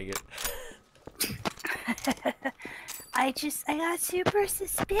 God dang it. I got super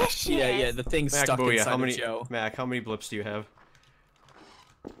suspicious. Yeah, the thing's Mac, stuck booyah, inside how of many, Joe. Mac, how many blips do you have?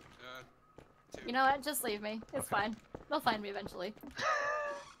 You know what? Just leave me. It's fine. They'll find me eventually.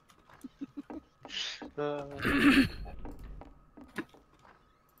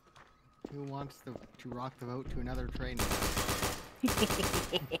 Who wants to rock the vote to another train?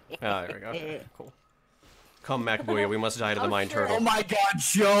 Ah, there we go. Okay, cool. Come, Macbooyah, we must die to the mine sure. turtle. Oh my god,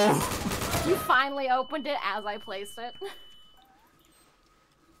 Joe! You finally opened it as I placed it.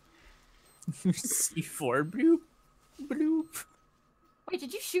 C4, bloop, bloop. Wait,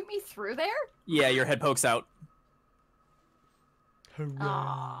 did you shoot me through there? Yeah, your head pokes out.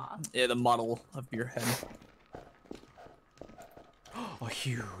 Aww. Yeah, the model of your head. Oh,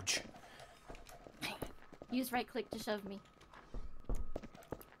 huge. Use right click to shove me.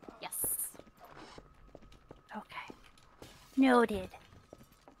 Yes. Okay. Noted.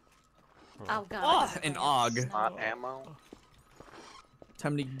 Oh god. Oh, an AUG. Not ammo.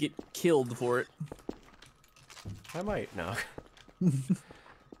 Time to get killed for it. I might, no.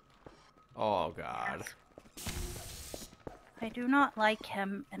 Oh, God. I do not like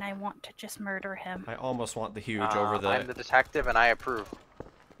him, and I want to just murder him. I almost want the huge over the... I'm the detective, and I approve.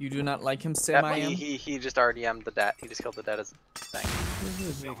 You do not like him, Sam? I am. He just already M'd the dat. He just killed the dat as a thing.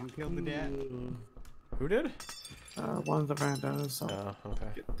 Who killed the dad? Who did? One of the randos. Oh, okay.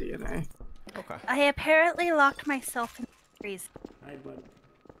 Get DNA. Okay. I apparently locked myself in the freeze. Hi, bud.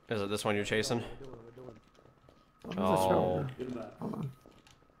 Is it this one you're chasing? Oh. Goodbye. Hold on.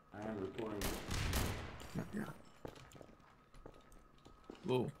 I am reporting. Yeah.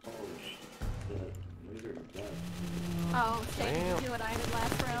 Whoa. Oh, shit. Wizard dead. Oh, Shane, did you do what I did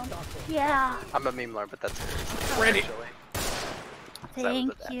last round? Yeah. I'm a meme lord, but that's Randy.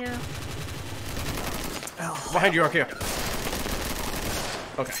 Thank you. Behind you, Archaea.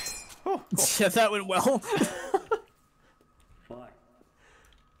 Okay. Oh, cool. Yeah, that went well. Fuck.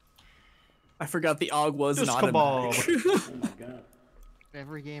 I forgot the AUG was Just an automatic. Oh my god.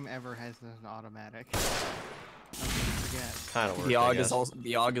 Every game ever has an automatic. Don't forget. Kind of worked, The I AUG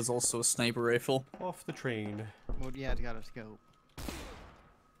guess. is also a sniper rifle. Off the train. Well, yeah, it's got a scope.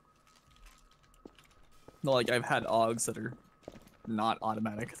 No, like I've had AUGs that are not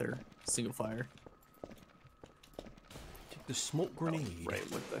automatic; they're single fire. Take the smoke grenade.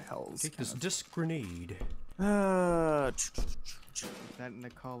 Right, what the hell is Take this disc grenade. Is that in the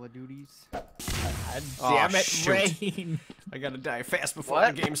Call of Duties? Damn it, shoot. Rain! I gotta die fast before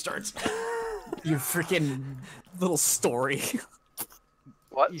What? the game starts. Your freaking little story.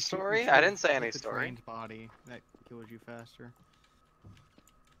 What You shoot- story? you I shoot didn't say with any the story. train's body. That kills you faster.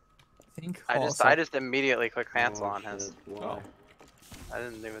 Think I just immediately clicked cancel on shit. his. Why? I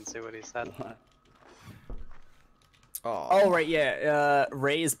didn't even see what he said. Why? Oh right, yeah.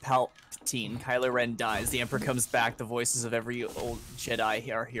 Rey is Palpatine. Kylo Ren dies. The Emperor comes back. The voices of every old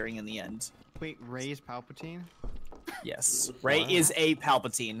Jedi are hearing in the end. Wait, Rey's Palpatine? Yes, Rey is a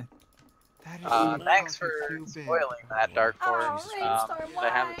Palpatine. That is Thanks for fucking stupid. spoiling that, Dark Oh, Force. Rainstorm, I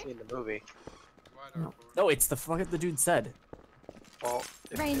haven't why? seen the movie. No, it's the fuck the dude said. Well,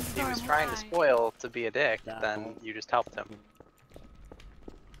 if he Rainstorm, was trying to why? spoil to be a dick, then you just helped him.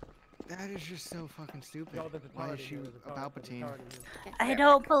 That is just so fucking stupid. No, there's a Why is target she here, there's a target, there's a Palpatine? target here. I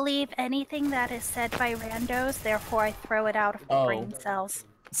don't believe anything that is said by randos, therefore I throw it out of the Oh. brain cells.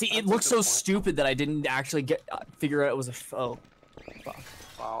 See, it looks so stupid that I didn't actually figure out it was a. Oh, fuck.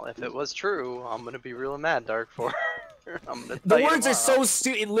 Well, if it was true, I'm gonna be real mad, Dark Force. I'm gonna The tell you words are tomorrow. so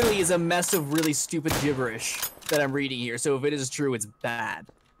stupid. It literally is a mess of really stupid gibberish that I'm reading here. So if it is true, it's bad.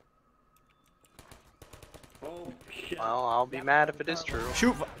 Oh, shit. Well, I'll be mad if it is true.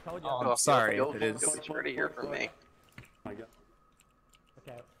 Shoot! I told you. Oh, Well, I'm sorry You'll, if it is. you'll be sure to hear from me. My god.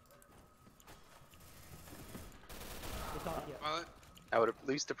 Okay. It's not yet. Well, I would at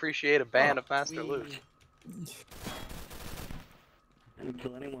least appreciate a ban of Master we- Luke. I didn't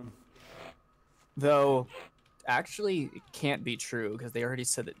kill anyone. Though, actually, it can't be true because they already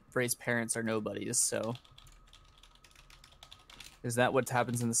said that Rey's parents are nobodies. So, is that what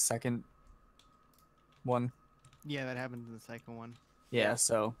happens in the second one? Yeah, that happens in the second one. Yeah.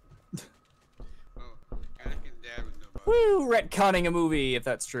 So, oh, Anakin's dad was nobody. woo, retconning a movie if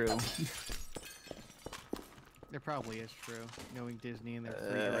that's true. There probably is true, knowing Disney and their 3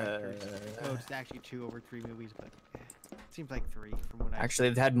 directors. Oh, it's actually 2 over 3 movies, but it seems like 3 from what I. Actually,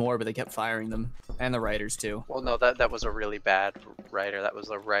 they've had more, but they kept firing them and the writers too. Well, no, that was a really bad writer. That was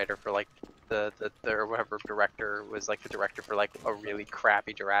a writer for like or whatever director was like the director for like a really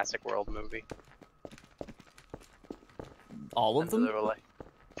crappy Jurassic World movie. All of them? They were like,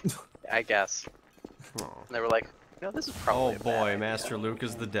 I guess. And they were like, this is probably. Oh boy, Master Luke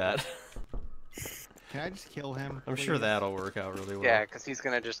is the dead. Can I just kill him? I'm sure that'll work out really well. Yeah, because he's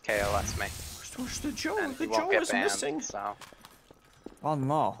gonna just KOS me. The Joe, And the he won't Joe get is banned, missing. So. Oh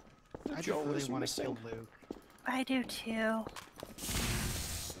no. I just really want to kill Luke. I do too.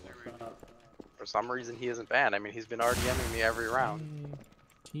 For some reason, he isn't banned. I mean, he's been RDMing me every round.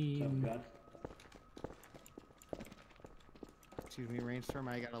 Team. Excuse me, Rainstorm.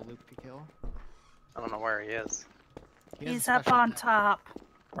 I got a Luke to kill. I don't know where he is. He's up on top.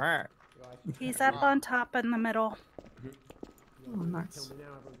 He's up on top in the middle. Oh, nice.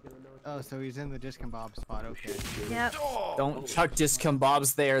 Oh, so he's in the Discombob spot. Okay. Yep. Don't chuck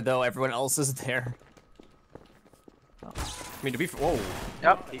Discombobs there, though. Everyone else is there. I mean, to be whoa.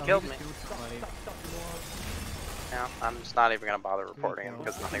 Yep, he killed me. Yeah, I'm just not even gonna bother reporting him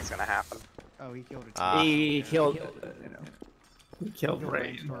because nothing's gonna happen. Oh, he killed it. He killed. He killed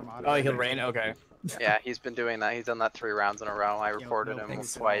Rain. Oh, he killed Rain. Okay. Yeah, he's been doing that. He's done that 3 rounds in a row. I reported him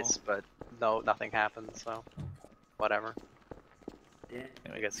twice, but nothing happened. So, whatever.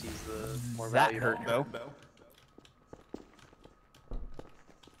 I guess he's the more valued hurt though.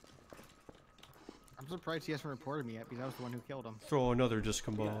 I'm surprised he hasn't reported me yet because I was the one who killed him. Throw another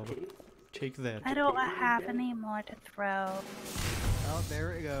Discombob. Take that. I don't have any more to throw. Oh,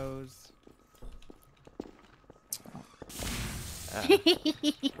 there it goes.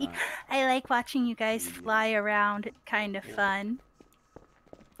 I like watching you guys fly around. It's kind of fun.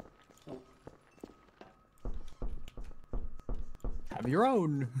 Have your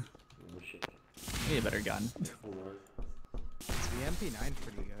own. Need a better gun. The MP9's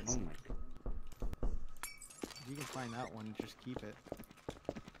pretty good. Oh my god. If you can find that one, just keep it.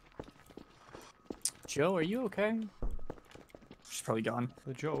 Joe, are you okay? She's probably gone.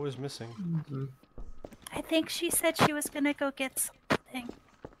 The Joe is missing. I think she said she was gonna go get something.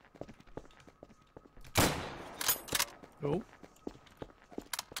 Oh.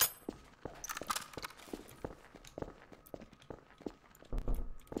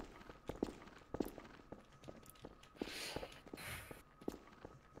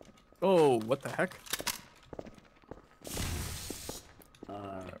 Oh, what the heck?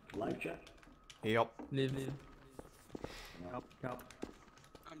 Live chat? Yep. Live. Yep.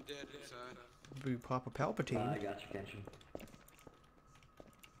 I'm dead inside. Boo Papa Palpatine. I got you, Kenshin.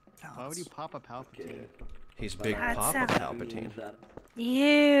 Why would you pop a Palpatine? He's big That's Papa a- Palpatine.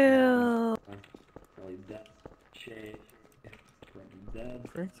 Ew. Probably dead. Shay. Dead.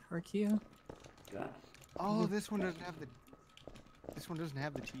 Archaea? Gas. Oh, this one doesn't have the. This one doesn't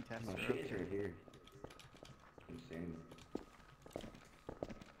have the T tester. No, Shay's right here. Insane.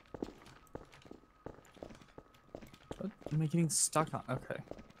 What am I getting stuck on? Okay.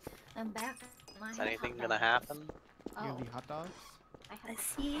 I'm back. Is anything gonna happen? You have the hot dogs? I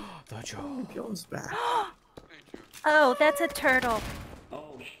see. The Joe goes back. Oh, that's a turtle.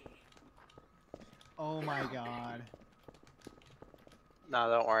 Oh, Oh my god. No,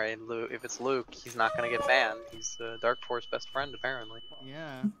 don't worry. Luke, if it's Luke, he's not gonna get banned. He's Dark Force best friend, apparently.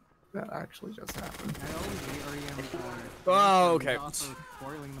 Yeah. That actually just happened. I always hate REM. Oh, okay. Also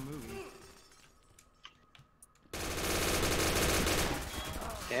spoiling the movie.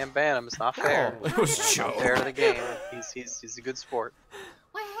 Can't ban him. It's not fair. It was It's not Joe. fair to the game. He's a good sport.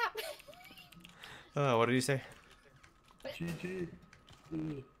 What happened? What did he say? GG.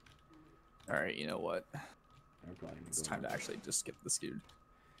 Alright, you know what? It's time to actually just skip this dude.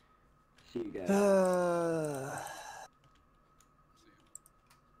 See you guys.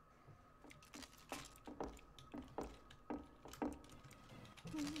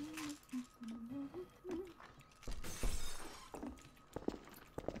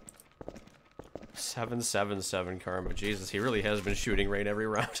 777 karma. Jesus, he really has been shooting Rain every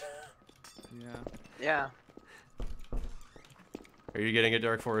round. Yeah. Yeah. Are you getting a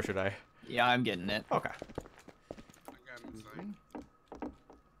Dark Force, or should I? Yeah, I'm getting it. Okay. I got him inside.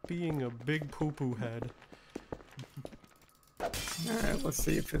 Being a big poo-poo head. Alright, let's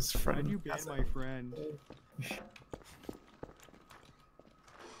see if his Why'd friend. you ban my friend?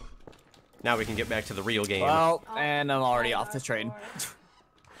 Now we can get back to the real game. Well, and I'm already off the train.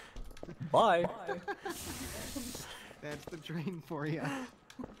 Bye. That's the train for you.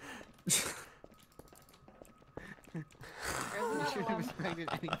 You should have expected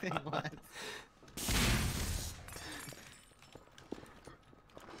anything less.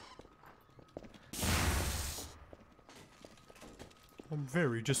 I'm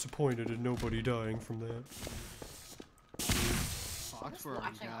very disappointed in nobody dying from that. Fuck. That's where I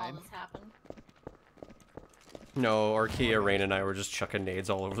watching all died. this happen. No, Arkia, Rain, and I were just chucking nades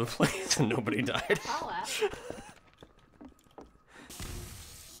all over the place, and nobody died.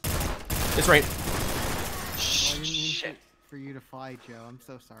 It's Rain. Shit. For you to fly, Joe. I'm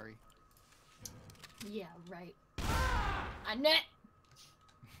so sorry. Yeah, right. I knew it.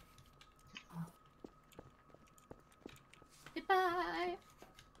 Goodbye.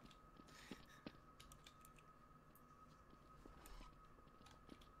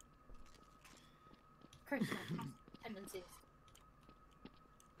 Curse my tendencies.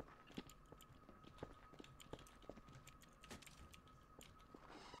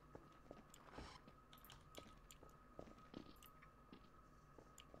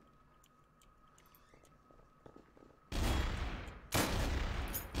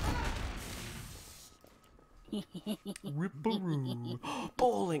 Ripperoo.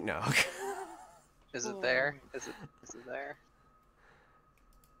 Bowling now. Is it there? Is it there?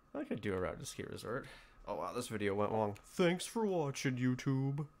 I could do a route to ski resort. Oh wow, this video went long. Thanks for watching,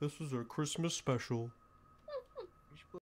 YouTube. This is our Christmas special.